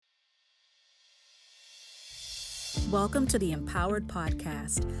Welcome to the Empowered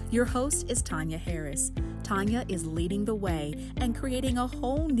Podcast. Your host is Tanya Harris. Tanya is leading the way and creating a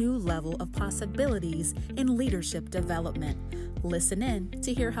whole new level of possibilities in leadership development. Listen in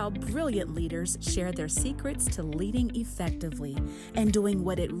to hear how brilliant leaders share their secrets to leading effectively and doing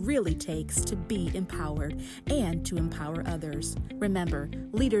what it really takes to be empowered and to empower others. Remember,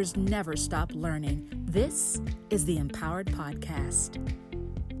 leaders never stop learning. This is the Empowered Podcast.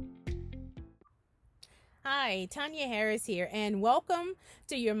 Hi, Tanya Harris here, and welcome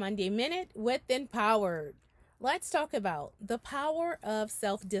to your Monday Minute with Empowered. Let's talk about the power of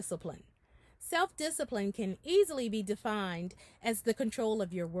self-discipline. Self-discipline can easily be defined as the control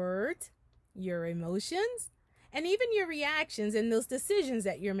of your words, your emotions, and even your reactions and those decisions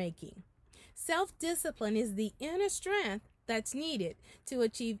that you're making. Self-discipline is the inner strength that's needed to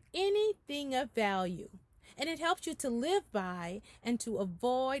achieve anything of value, and it helps you to live by and to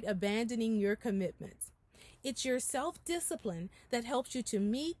avoid abandoning your commitments. It's your self-discipline that helps you to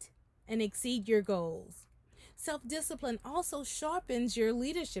meet and exceed your goals. Self-discipline also sharpens your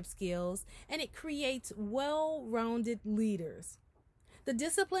leadership skills, and it creates well-rounded leaders. The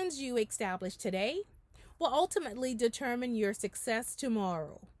disciplines you establish today will ultimately determine your success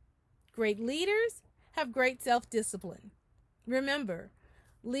tomorrow. Great leaders have great self-discipline. Remember,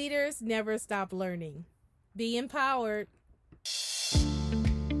 leaders never stop learning. Be empowered.